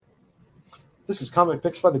This is Comic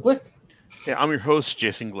Picks by the Glick. Yeah, I'm your host,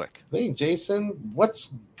 Jason Glick. Hey, Jason,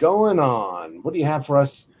 what's going on? What do you have for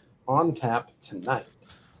us on tap tonight?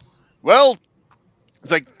 Well, it's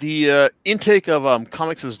like the intake of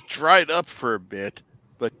comics has dried up for a bit,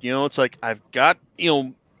 but it's like I've got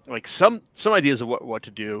like some ideas of what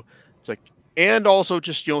to do. It's like, and also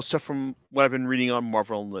just stuff from what I've been reading on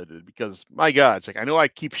Marvel Unlimited, because my God, it's like I know I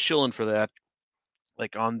keep shilling for that,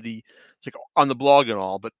 like on the blog and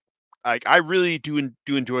all, but I really do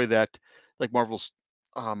enjoy that, like Marvel's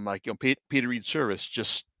like pay to read service,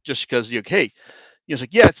 just because hey, it's like,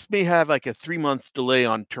 yeah, it may have like a 3 month delay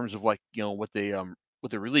on terms of like what they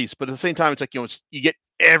release, but at the same time, it's like you get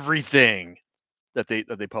everything that they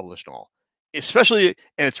published and all, especially,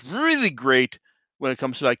 and it's really great when it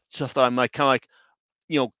comes to like stuff that I'm like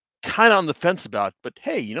you know kind of on the fence about. But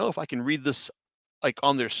hey, if I can read this like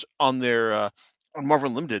on their on Marvel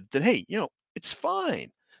Unlimited, then hey, it's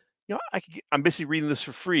fine. I'm basically reading this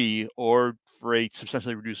for free or for a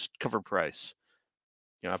substantially reduced cover price.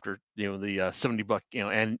 After the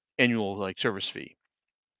 $70 annual like service fee.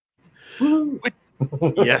 Which,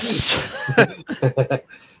 yes,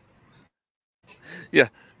 yeah.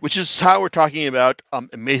 Which is how we're talking about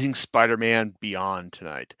Amazing Spider-Man Beyond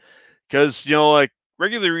tonight, because like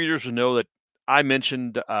regular readers will know that I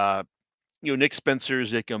mentioned Nick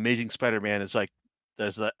Spencer's like Amazing Spider-Man is like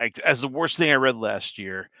as the worst thing I read last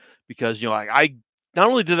year, because I not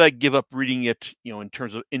only did I give up reading it in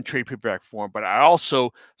terms of in trade paperback form, but I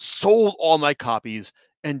also sold all my copies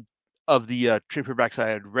and of the trade paperbacks I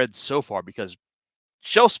had read so far, because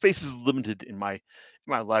shelf space is limited in my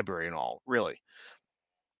library and all, really.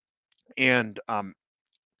 And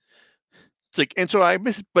it's like, and so I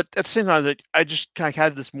miss, but at the same time, that I just kind of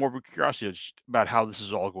had this morbid curiosity about how this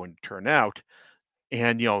is all going to turn out.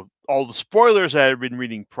 And all the spoilers that I've been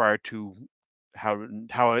reading prior to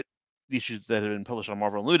the issues that have been published on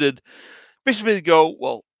Marvel Unlimited basically go,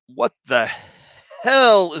 well, what the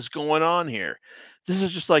hell is going on here? This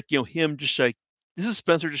is just like him, just like, this is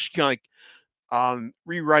Spencer just kind of like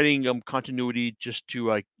rewriting continuity just to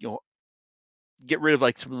like get rid of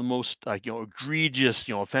like some of the most like egregious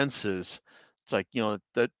offenses. It's like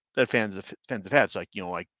that fans have had. It's like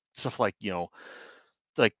like stuff like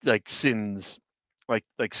like sins,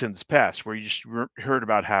 like sins past, where you just heard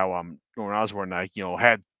about how Norman Osborn like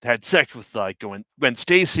had sex with like Gwen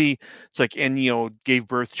Stacy. It's like, and gave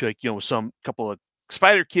birth to like some couple of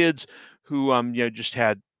spider kids who just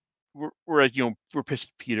had were like were pissed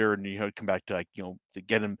at Peter, and come back to like to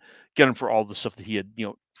get him for all the stuff that he had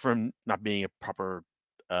from not being a proper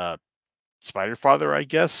uh spider father, I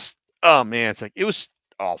guess. Oh man, it's like it was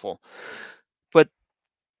awful. But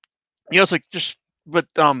it's like just but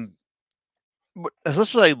as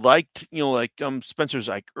much as I liked, like Spencer's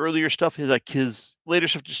like earlier stuff, his later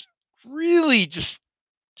stuff just really just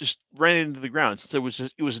ran into the ground. So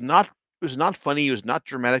it was not funny, it was not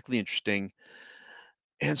dramatically interesting.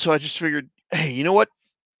 And so I just figured, hey, you know what?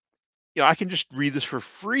 I can just read this for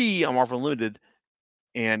free on Marvel Unlimited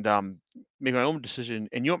and make my own decision.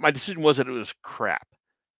 And what my decision was, that it was crap.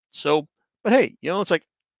 So, but hey, it's like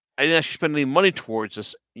I didn't actually spend any money towards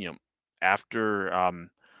this, after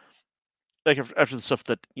like after the stuff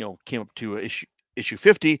that came up to issue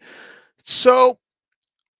 50. So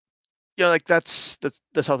like that's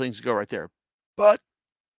how things go right there. But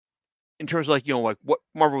in terms of like like what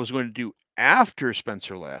Marvel was going to do after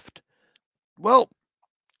Spencer left, well,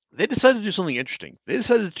 they decided to do something interesting. They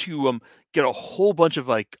decided to get a whole bunch of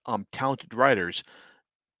like talented writers,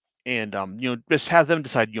 and just have them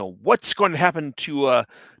decide what's going to happen to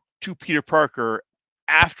Peter Parker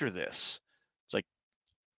after this. It's like,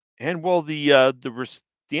 and well, the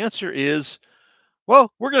answer is,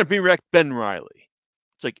 well, we're going to bring back Ben Riley.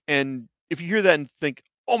 It's like, and if you hear that and think,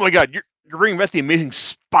 oh my God, you're bringing back the Amazing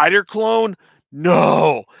Spider clone?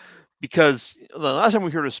 No, because the last time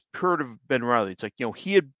we heard of Ben Riley, it's like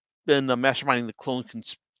he had been masterminding the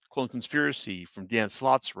clone conspiracy from Dan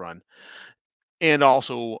Slott's run, and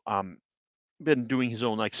also been doing his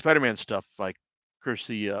own like Spider-Man stuff, like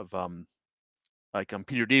courtesy of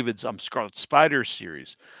Peter David's Scarlet Spider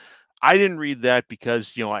series. I didn't read that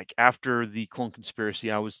because like after the clone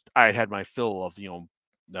conspiracy, I had my fill of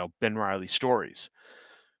Ben Riley stories.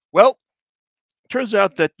 Well, turns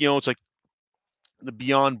out that it's like the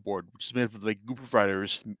Beyond board, which is made up of like group of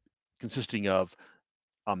writers consisting of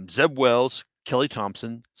Zeb Wells, Kelly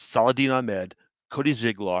Thompson, Saladin Ahmed, Cody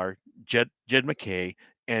Ziegler, Jed McKay,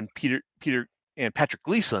 and Patrick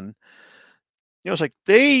Gleason. It's like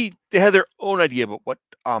they had their own idea about what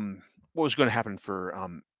was going to happen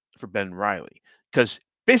for Ben Riley, because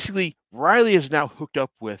basically Riley is now hooked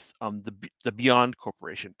up with the Beyond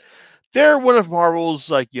Corporation. They're one of Marvel's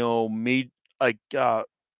made like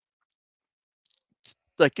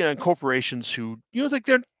corporations who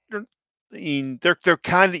they're I mean, they're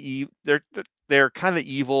kind of they're kind of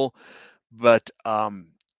evil, but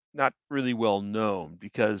not really well known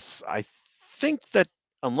because I think that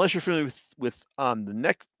unless you're familiar with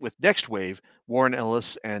the Next Wave, Warren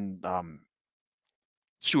Ellis and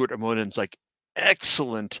Stuart Immonen's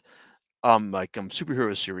excellent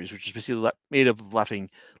superhero series, which is basically made up of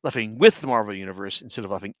laughing with the Marvel universe instead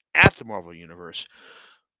of laughing at the Marvel universe.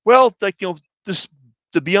 Well, this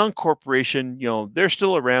the Beyond Corporation, they're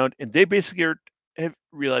still around, and they basically have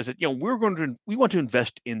realized that we want to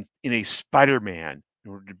invest in a Spider-Man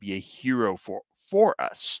in order to be a hero for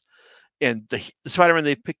us. And the Spider-Man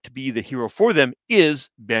they picked to be the hero for them is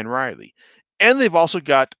Ben Riley, and they've also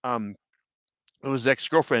got his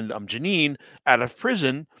ex-girlfriend Janine out of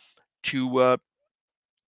prison to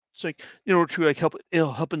it's like to help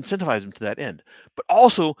help incentivize him to that end. But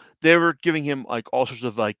also they were giving him all sorts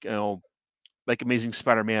of Amazing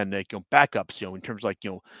Spider-Man backups in terms of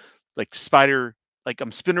like spider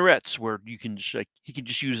spinnerets where you can just he can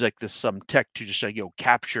just use this tech to just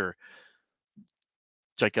capture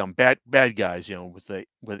bad guys with the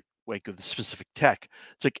specific tech.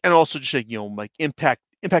 It's and also just impact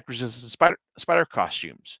resistant spider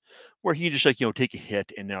costumes where he can just take a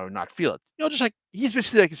hit and now not feel it. Just he's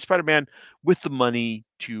basically like a Spider-Man with the money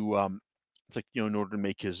to it's in order to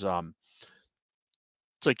make his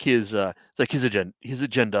his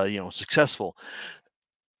agenda successful.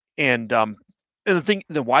 And the thing,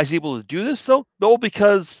 then why is he able to do this though? No,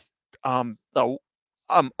 because Otto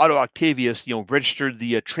Octavius, registered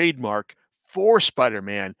the trademark for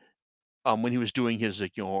Spider-Man when he was doing his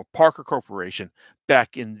Parker Corporation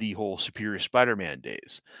back in the whole Superior Spider-Man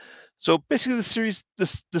days. So basically, the series,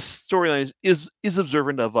 this storyline is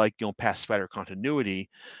observant of past Spider continuity,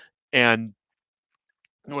 and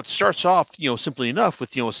it starts off simply enough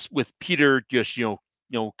with with Peter just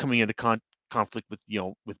coming into conflict with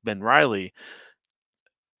with Ben Riley,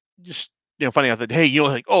 just finding out that hey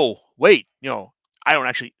oh wait I don't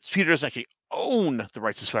actually Peter doesn't actually own the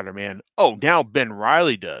rights to Spider-Man. Oh, now Ben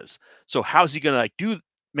Riley does. So how's he gonna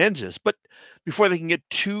manage this? But before they can get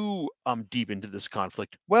too deep into this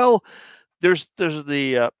conflict, well, there's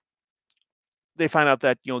they find out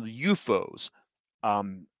that the UFOs,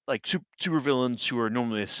 super villains who are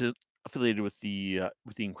normally affiliated with the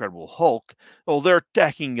Incredible Hulk, well, they're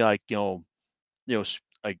attacking you know,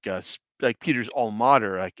 like Peter's alma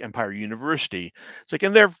mater, like Empire University. It's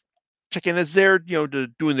and they're checking as they're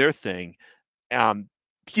doing their thing. Um,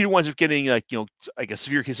 Peter winds up getting a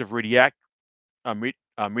severe case of radiation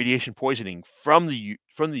poisoning from the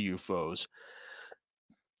UFOs,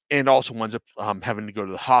 and also winds up having to go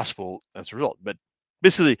to the hospital as a result. But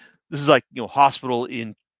basically, this is hospital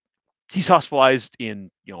in he's hospitalized in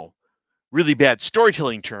really bad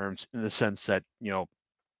storytelling terms in the sense that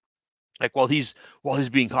while he's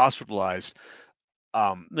being hospitalized,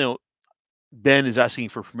 um, you know, Ben is asking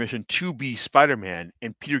for permission to be Spider-Man,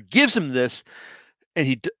 and Peter gives him this,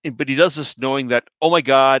 and but he does this knowing that oh my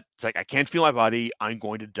God, it's I can't feel my body, I'm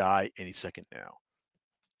going to die any second now.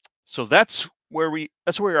 So that's where we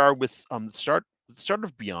are with the start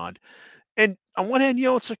of Beyond. And on one hand,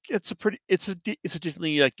 it's a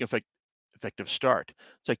decently effective start.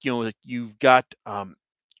 It's you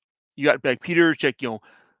got Peter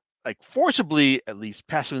forcibly at least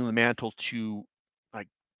passing the mantle to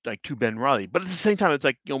like to Ben Riley. But at the same time, it's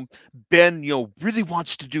Ben, really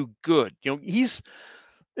wants to do good. He's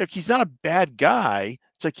not a bad guy.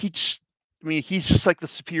 It's he's just like the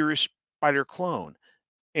superior spider clone.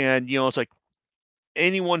 And it's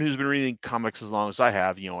anyone who's been reading comics as long as I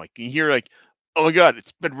have, you hear oh my God,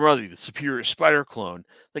 it's Ben Riley, the superior spider clone.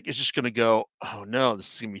 It's just gonna go, oh no,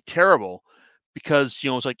 this is gonna be terrible. Because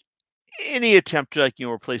it's any attempt to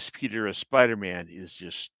replace Peter as Spider-Man is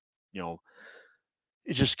just you know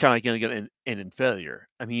it's just kind of going to end in failure.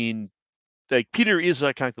 I mean, Peter is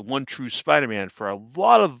kind of the one true Spider-Man for a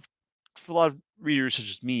lot of readers such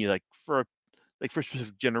as me, for a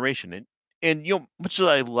specific generation. And much as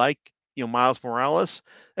I like Miles Morales,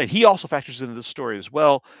 and he also factors into the story as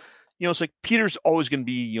well. It's Peter's always going to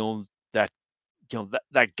be that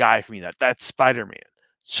that guy for me, that Spider-Man.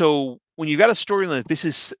 So when you've got a storyline that this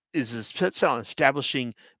is set on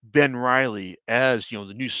establishing Ben Riley as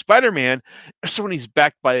the new Spider-Man, so when he's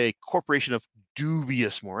backed by a corporation of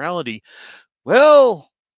dubious morality,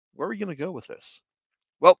 well, where are we going to go with this?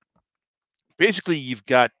 Well, basically, you've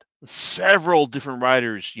got several different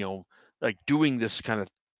writers, doing this kind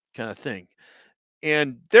of thing,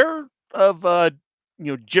 and they're of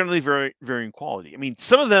generally very varying quality. I mean,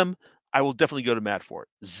 some of them I will definitely go to Matt for.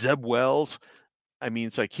 Zeb Wells, I mean,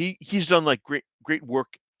 it's like he's done like great work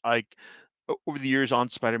like over the years on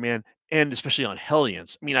Spider-Man and especially on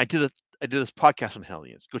Hellions. I mean, I did this podcast on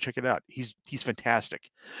Hellions. Go check it out. He's fantastic.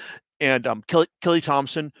 And Kelly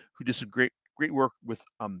Thompson, who did some great work with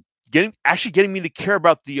getting me to care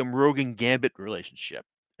about the Rogue Gambit relationship.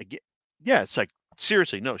 Again, yeah, it's like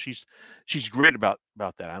seriously, no, she's great about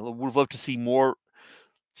that. I would have loved to see more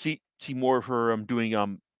of her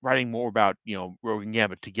doing writing more about Rogue and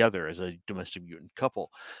Gambit together as a domestic mutant couple.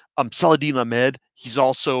 Saladin Ahmed, he's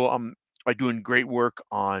also like doing great work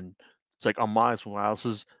on it's like on Miles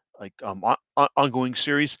Morales' like ongoing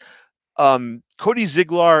series. Cody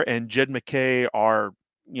Ziegler and Jed McKay are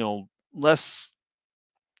less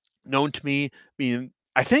known to me. I mean,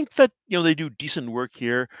 I think that they do decent work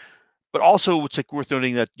here, but also it's like worth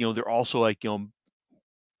noting that they're also like some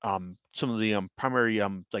of the primary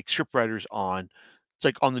like script writers on it's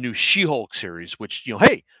like on the new She-Hulk series, which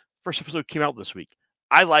hey, first episode came out this week.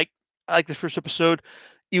 I like I like the first episode,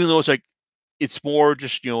 even though it's more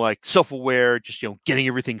just like self-aware, just getting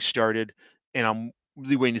everything started, and I'm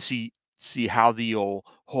really waiting to see how the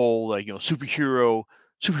whole like superhero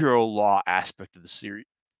law aspect of the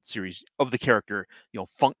series of the character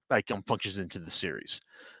functions into the series.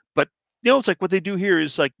 But it's like what they do here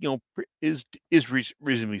is like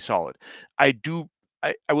reasonably solid. I do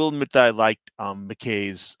I will admit that I liked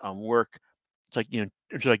McKay's work. It's like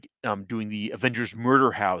it's like doing the Avengers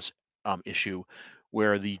Murder House issue,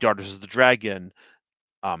 where the Daughters of the Dragon,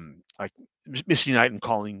 like Misty Knight and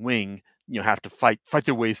Colleen Wing, have to fight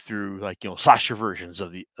their way through like slasher versions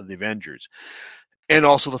of the Avengers, and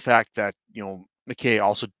also the fact that McKay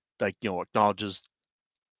also like acknowledges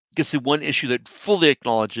gets the one issue that fully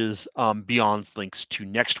acknowledges Beyond's links to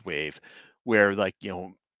Next Wave, where like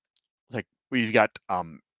like we've got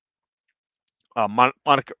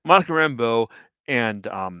Monica Rambeau and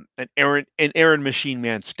Aaron Machine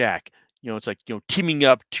Man Stack. It's like teaming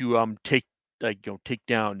up to take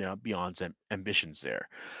down Beyond's ambitions there.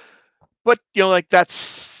 But like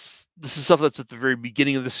this is stuff that's at the very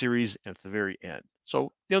beginning of the series and at the very end.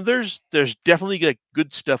 So there's definitely like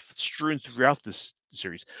good stuff strewn throughout this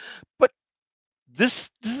series. But this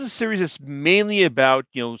is a series that's mainly about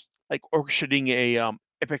like orchestrating a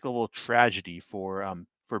epic level tragedy for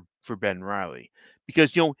Ben Riley,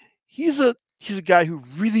 because he's a guy who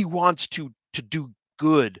really wants to do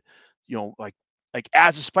good, like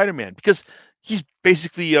as a Spider-Man, because he's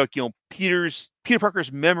basically Peter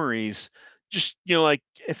Parker's memories, just like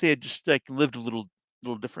if they had just like lived a little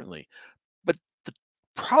differently. But the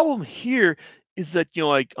problem here is that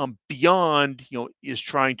like Beyond is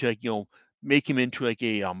trying to like make him into like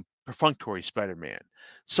a perfunctory Spider-Man,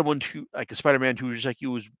 someone who like a Spider-Man who was like he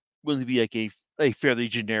was willing to be like a fairly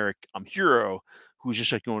generic hero who's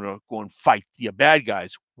just like going to go and fight the bad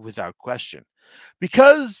guys without question,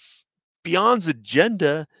 because Beyond's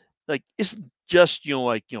agenda like isn't just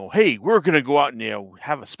like hey, we're gonna go out and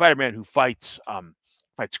have a Spider-Man who fights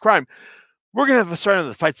crime. We're gonna have a Spider-Man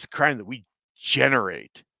that fights the crime that we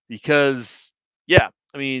generate, because yeah,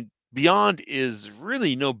 I mean Beyond is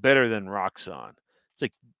really no better than Roxxon.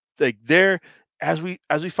 It's like they're as we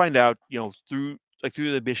find out through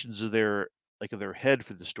the missions of their head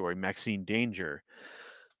for the story, Maxine Danger.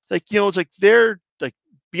 It's like it's like they're like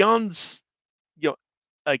Beyond's you know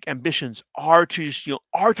like ambitions are to just,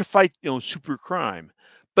 are to fight super crime,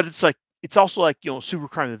 but it's also like super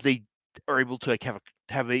crime that they are able to like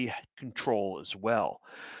have a control as well,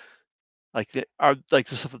 like they are like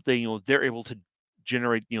the stuff that they're able to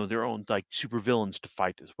generate their own like super villains to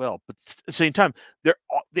fight as well, but at the same time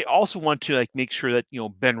they also want to like make sure that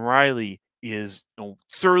Ben Riley is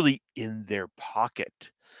thoroughly in their pocket.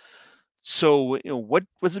 So what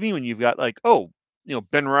does it mean when you've got like, oh,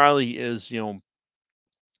 Ben Riley is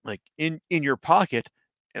like in your pocket,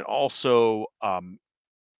 and also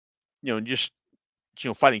just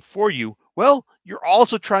fighting for you? Well, you're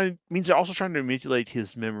also trying means they're also trying to manipulate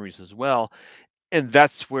his memories as well, and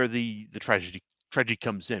that's where the tragedy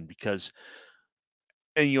comes in, because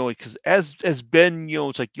and because as Ben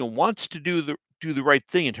it's like wants to do the right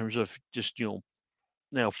thing in terms of just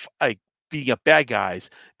like beating up bad guys,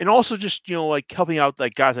 and also just like helping out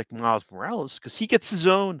like guys like Miles Morales, because he gets his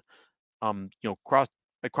own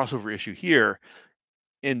crossover issue here,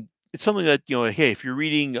 and it's something that hey, if you're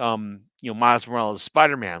reading Miles Morales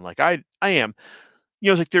Spider-Man like I am,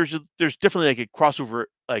 it's like there's definitely like a crossover,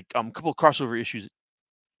 like couple of crossover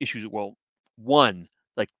issues. Well, one,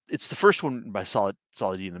 like it's the first one by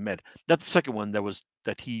Saladin Ahmed, not the second one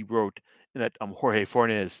that he wrote and that Jorge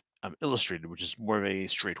Fornes illustrated, which is more of a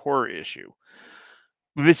straight horror issue.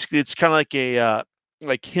 basically it's kind of like a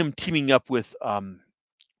like him teaming up with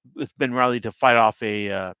Ben Riley to fight off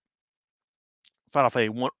a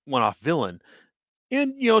one-off villain.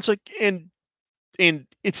 And it's like and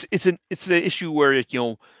it's an issue where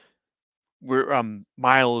where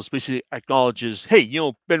Miles basically acknowledges,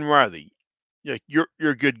 hey, Ben Riley, you're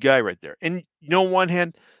a good guy right there. And on one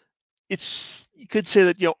hand, it's you could say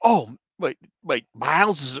that oh, wait,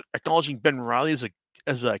 Miles is acknowledging Ben Riley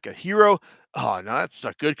as like a hero. Oh no, that's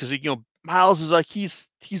not good because Miles is like he's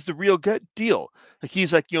the real good deal. Like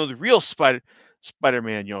he's like the real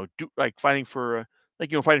Spider-Man. Like fighting for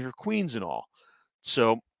fighting for Queens and all.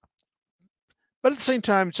 So, but at the same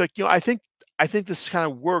time, it's like I think this kind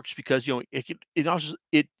of works because it also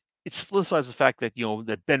it solidifies the fact that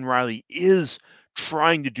that Ben Riley is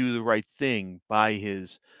trying to do the right thing by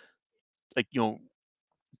his like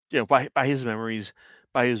by his memories,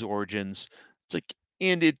 by his origins. It's like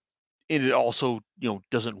and it also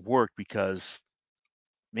doesn't work because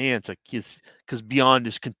man, it's like because Beyond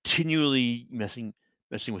is continually messing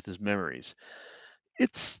with his memories.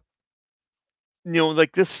 It's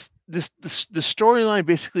like the storyline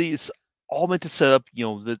basically is all meant to set up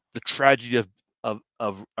the tragedy of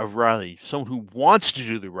Riley, someone who wants to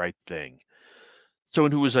do the right thing,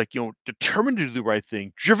 someone who is like determined to do the right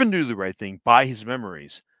thing, driven to do the right thing by his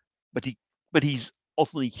memories, but he's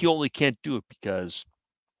ultimately he only can't do it because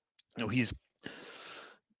he's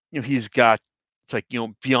he's got it's like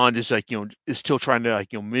Beyond is like is still trying to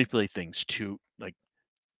like manipulate things to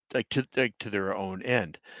to their own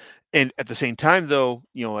end. And at the same time, though,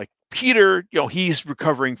 like Peter, he's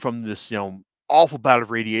recovering from this, awful bout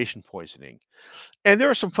of radiation poisoning. And there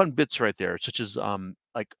are some fun bits right there, such as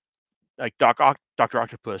like Doctor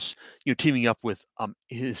Octopus, teaming up with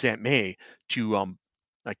his Aunt May to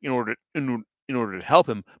like in order to help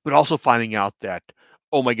him, but also finding out that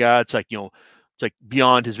oh my God, it's like it's like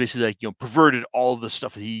Beyond has basically like perverted all of the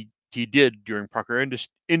stuff that he did during Parker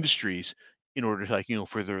Industries in order to like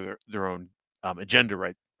further their own agenda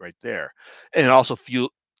right there, and it also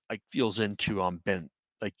feels into Ben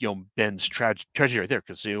like Ben's tragedy right there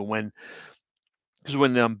because when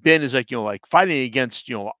Ben is like like fighting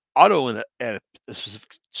against Otto at a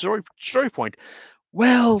specific story point,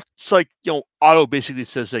 well, it's like Otto basically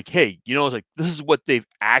says like, hey, it's like this is what they've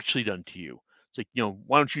actually done to you. It's like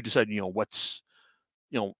why don't you decide what's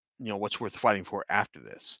what's worth fighting for after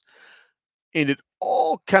this, and it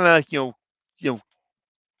all kind of you know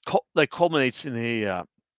like culminates in a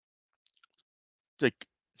like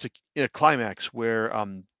it's like in a climax where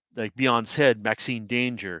like Beyond's head, Maxine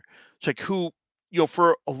Danger, it's like who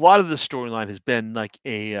for a lot of the storyline has been like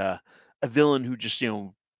a villain who just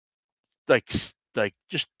like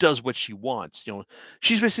just does what she wants.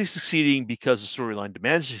 She's basically succeeding because the storyline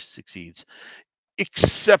demands she succeeds,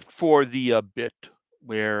 except for the bit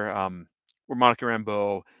where Monica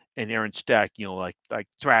Rambeau and Aaron Stack, like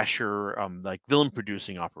Thrasher, like villain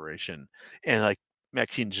producing operation, and like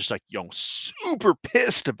Maxine's just like super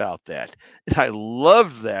pissed about that, and I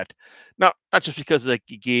loved that. Not just because like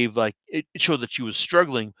it gave like it showed that she was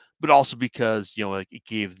struggling, but also because like it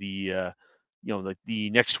gave the like the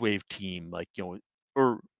next wave team like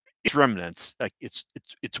or its remnants like it's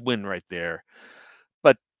win right there.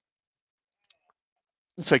 But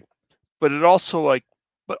it's like but it also like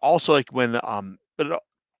but also like when but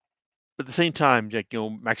at the same time like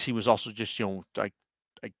Maxine was also just like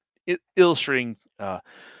illustrating to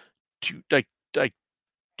like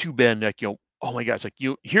to Ben like oh my gosh like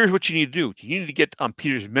here's what you need to do, you need to get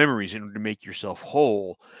Peter's memories in order to make yourself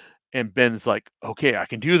whole. And Ben's like, okay, I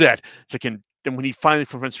can do that. It's like, and then when he finally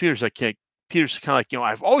confronts Peter's like, okay, Peter's kind of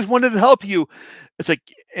like, I've always wanted to help you. It's like,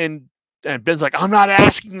 and and Ben's like, I'm not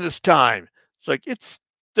asking this time. It's like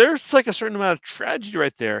there's like a certain amount of tragedy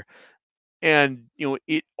right there, and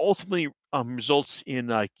it ultimately results in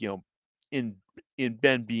like in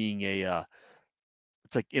Ben being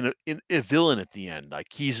it's like in a villain at the end. Like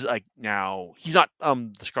he's like now he's not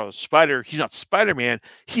the Scarlet Spider. He's not Spider-Man.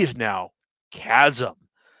 He is now Chasm,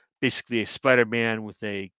 basically a Spider-Man with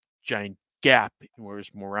a giant gap in where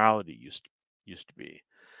his morality used to be.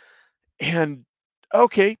 And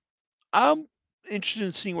okay, I'm interested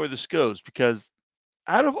in seeing where this goes because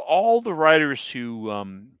out of all the writers who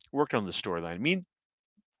worked on the storyline, I mean,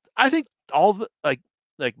 I think all the like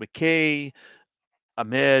McKay,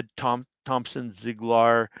 Ahmed, Thompson,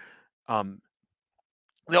 Ziegler, um,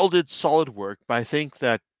 they all did solid work. But I think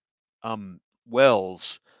that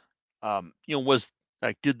Wells, was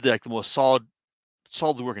like did like the most solid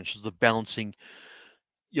work in terms of balancing.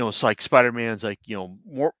 It's like Spider-Man's like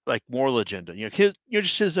more like moral agenda. His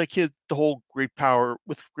just his like his the whole great power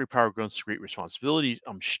with great power comes great responsibility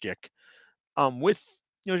shtick. With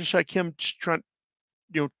just like him just trying,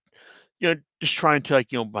 you know, just trying to like,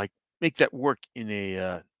 like make that work in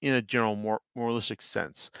a general more moralistic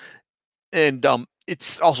sense. And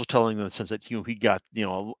it's also telling in the sense that he got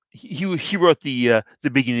he wrote the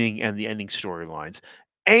beginning and the ending storylines,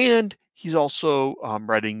 and he's also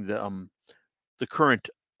writing the current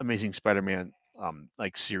Amazing Spider-Man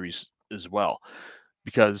like series as well,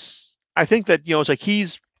 because I think that it's like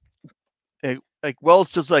he's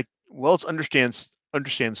Wells does like Wells understands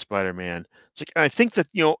Spider-Man. It's like, and I think that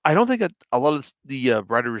I don't think that a lot of the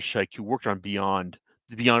writers like who worked on Beyond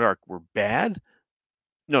the Beyond arc were bad.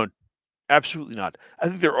 No, absolutely not. I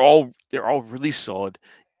think they're all really solid,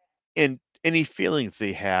 and any feelings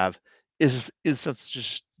they have is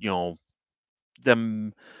just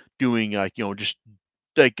them doing like just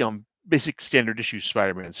like basic standard issue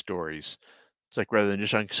Spider-Man stories. It's like rather than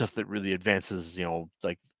just on stuff that really advances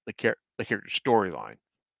like the character storyline.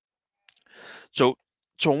 So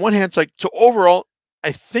on one hand, it's like so overall,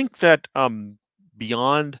 I think that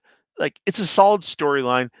Beyond, like, it's a solid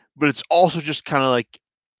storyline, but it's also just kind of like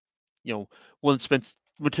you know when Spence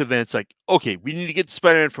went to events like, okay, we need to get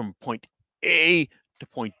Spider-Man from point A to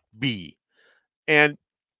point B, and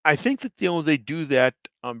I think that they do that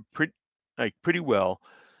pretty well.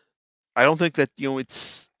 I don't think that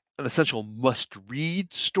it's an essential must-read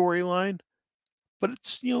storyline, but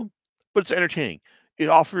it's entertaining. It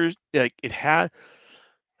offers like it has.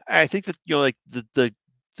 I think that like the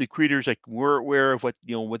creators like were aware of what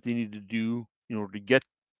they need to do in order to get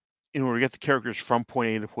the characters from point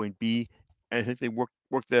A to point B, and I think they worked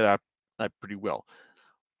that out pretty well.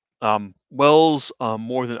 Wells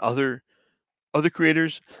more than other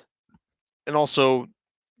creators, and also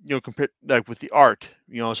compared like with the art,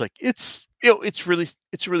 it's like it's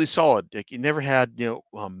really solid. Like it never had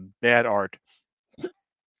bad art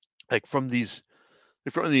like from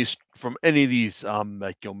any of these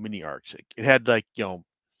like mini arcs. Like, it had like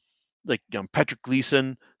Patrick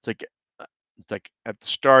Gleason. It's like at the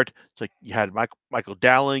start, it's like you had Michael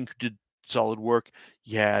Dowling who did solid work.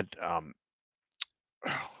 You had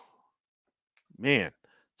man,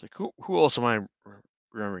 it's like who else am I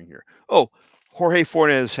remembering here? Oh, Jorge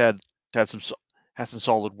Fornes had some had some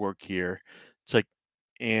solid work here. It's like,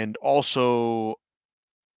 and also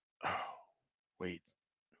wait,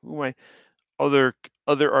 who am I? Other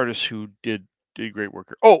artists who did great work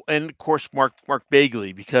here. Oh, and of course Mark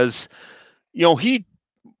Bagley, because he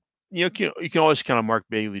you can always kind of Mark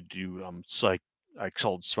Bagley do like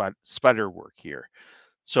solid spider work here.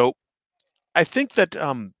 So I think that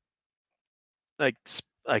like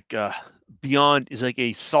Beyond is like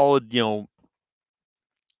a solid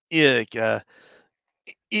like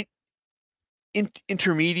in,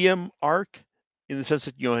 intermedium arc, in the sense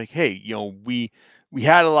that like, hey, we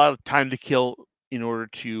had a lot of time to kill in order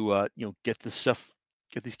to get these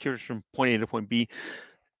characters from point A to point B.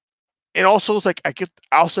 And also it's like I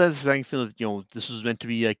also had this thing feeling that this was meant to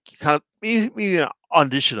be like kind of maybe an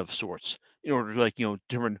audition of sorts, in order to like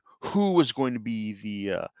determine who was going to be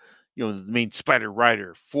the main Spider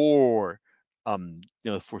Rider for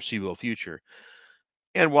the foreseeable future.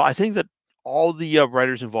 And while I think that all the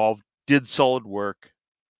writers involved did solid work,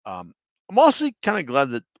 I'm also kind of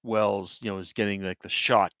glad that Wells is getting like the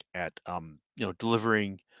shot at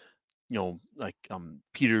delivering like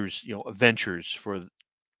Peter's adventures for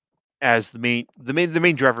as the main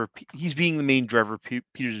driver. He's being the main driver of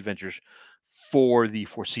Peter's adventures for the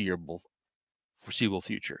foreseeable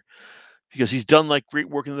future, because he's done like great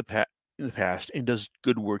work in the past and does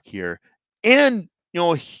good work here. And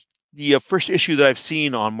the first issue that I've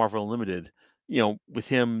seen on Marvel Unlimited, with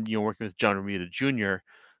him, working with John Romita Jr.,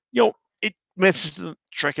 it manages to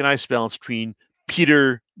strike a nice balance between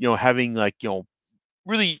Peter, having like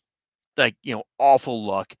really like awful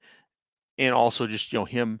luck, and also just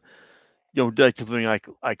him like delivering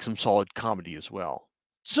like some solid comedy as well.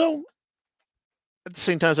 So at the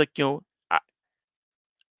same time, it's like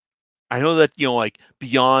I know that like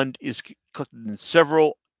Beyond is collected in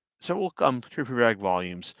several paperback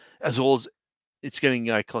volumes, as well as it's getting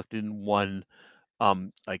collected in one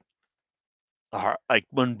like like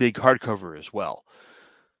one big hardcover as well.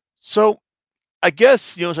 So I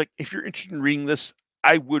guess it's like if you're interested in reading this,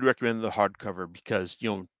 I would recommend the hardcover, because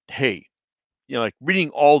hey, like reading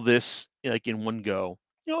all this like in one go,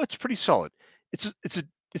 it's pretty solid. It's a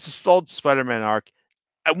solid Spider-Man arc.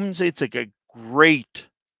 I wouldn't say it's like a great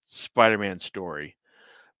Spider-Man story,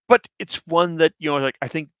 but it's one that like I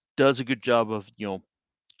think does a good job of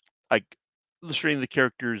like illustrating the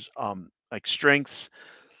characters like strengths,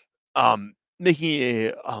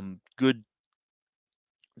 making a good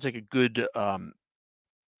it's like a good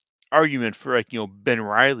argument for like Ben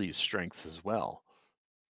Riley's strengths as well.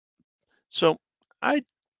 So I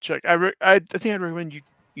check. I think I'd recommend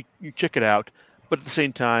you check it out. But at the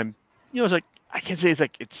same time, it's like I can't say it's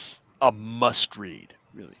like it's a must read,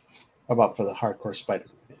 really. How about for the hardcore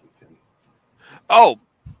Spider-Man fan? Oh,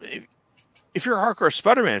 if you're a hardcore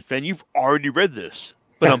Spider-Man fan, you've already read this.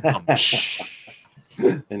 But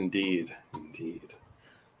Indeed.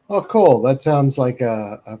 Oh, cool. That sounds like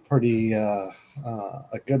a pretty a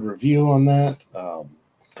good review on that.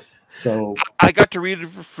 So I got to read it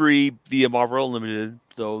for free via Marvel Unlimited.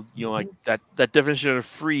 So like that definition of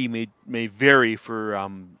free may vary for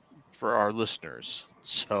our listeners.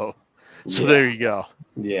 So there you go.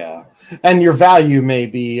 Yeah, and your value may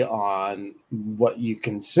be on what you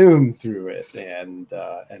consume through it, and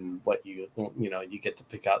what you get to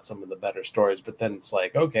pick out some of the better stories. But then it's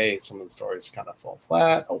like, okay, some of the stories kind of fall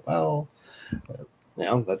flat. Oh well,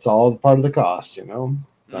 that's all part of the cost.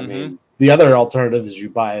 I mean, the other alternative is you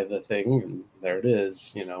buy the thing, and there it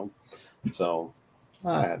is. So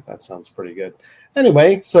that sounds pretty good.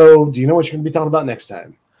 Anyway, so do you know what you're going to be talking about next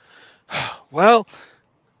time? Well,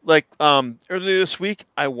 like earlier this week,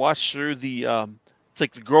 I watched through the it's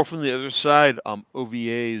like The Girl from the Other Side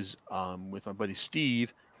OVAs with my buddy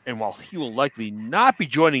Steve, and while he will likely not be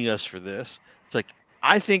joining us for this, it's like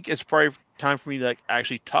I think it's probably time for me to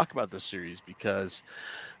actually talk about this series, because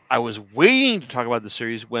I was waiting to talk about the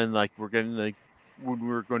series when we're getting when we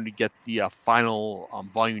were going to get the final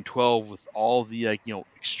volume 12 with all the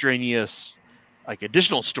extraneous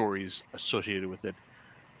additional stories associated with it.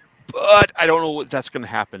 But I don't know what that's going to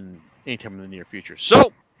happen anytime in the near future.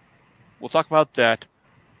 So we'll talk about that.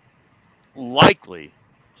 Likely,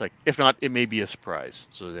 it's if not, it may be a surprise.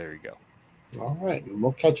 So there you go. All right, and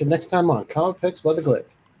we'll catch you next time on Comic Picks by the Glick.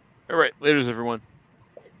 All right, later, everyone.